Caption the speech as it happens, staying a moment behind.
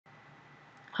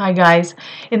Hi guys,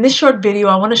 in this short video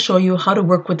I want to show you how to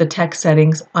work with the text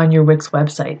settings on your Wix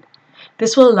website.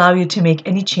 This will allow you to make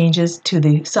any changes to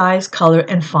the size, color,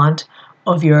 and font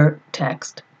of your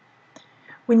text.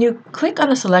 When you click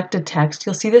on a selected text,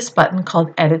 you'll see this button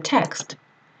called Edit Text,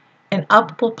 and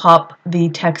up will pop the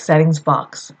text settings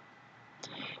box.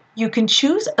 You can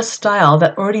choose a style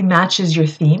that already matches your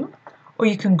theme, or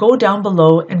you can go down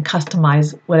below and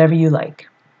customize whatever you like.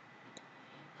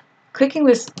 Clicking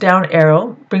this down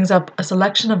arrow brings up a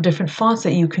selection of different fonts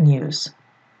that you can use.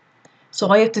 So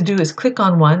all you have to do is click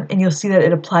on one and you'll see that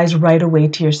it applies right away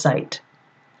to your site.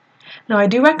 Now I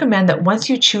do recommend that once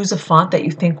you choose a font that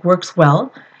you think works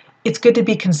well, it's good to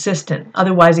be consistent,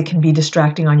 otherwise it can be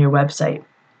distracting on your website.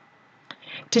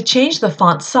 To change the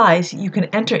font size, you can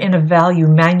enter in a value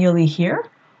manually here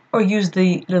or use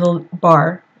the little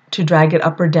bar to drag it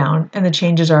up or down and the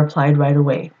changes are applied right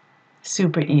away.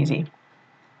 Super easy.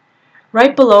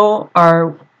 Right below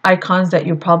are icons that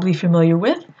you're probably familiar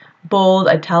with: bold,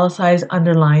 italicize,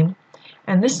 underline,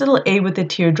 and this little A with the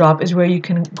teardrop is where you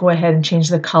can go ahead and change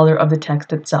the color of the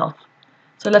text itself.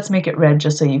 So let's make it red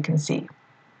just so you can see.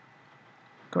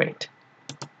 Great.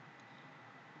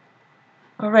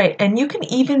 Alright, and you can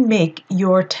even make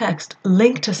your text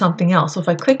link to something else. So if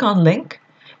I click on link,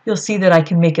 you'll see that I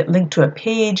can make it link to a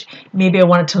page. Maybe I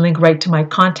want it to link right to my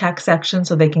contact section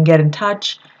so they can get in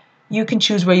touch. You can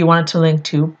choose where you want it to link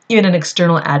to, even an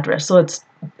external address. So it's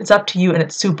up to you, and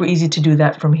it's super easy to do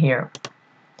that from here.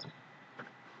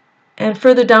 And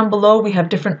further down below, we have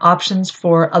different options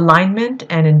for alignment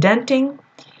and indenting,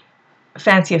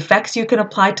 fancy effects you can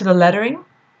apply to the lettering.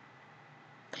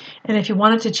 And if you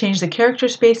wanted to change the character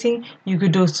spacing, you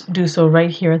could do so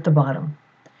right here at the bottom.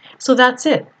 So that's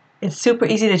it. It's super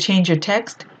easy to change your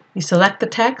text. You select the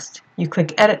text, you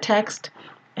click Edit Text,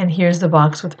 and here's the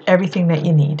box with everything that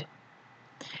you need.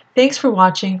 Thanks for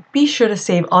watching. Be sure to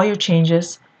save all your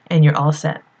changes and you're all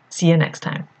set. See you next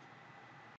time.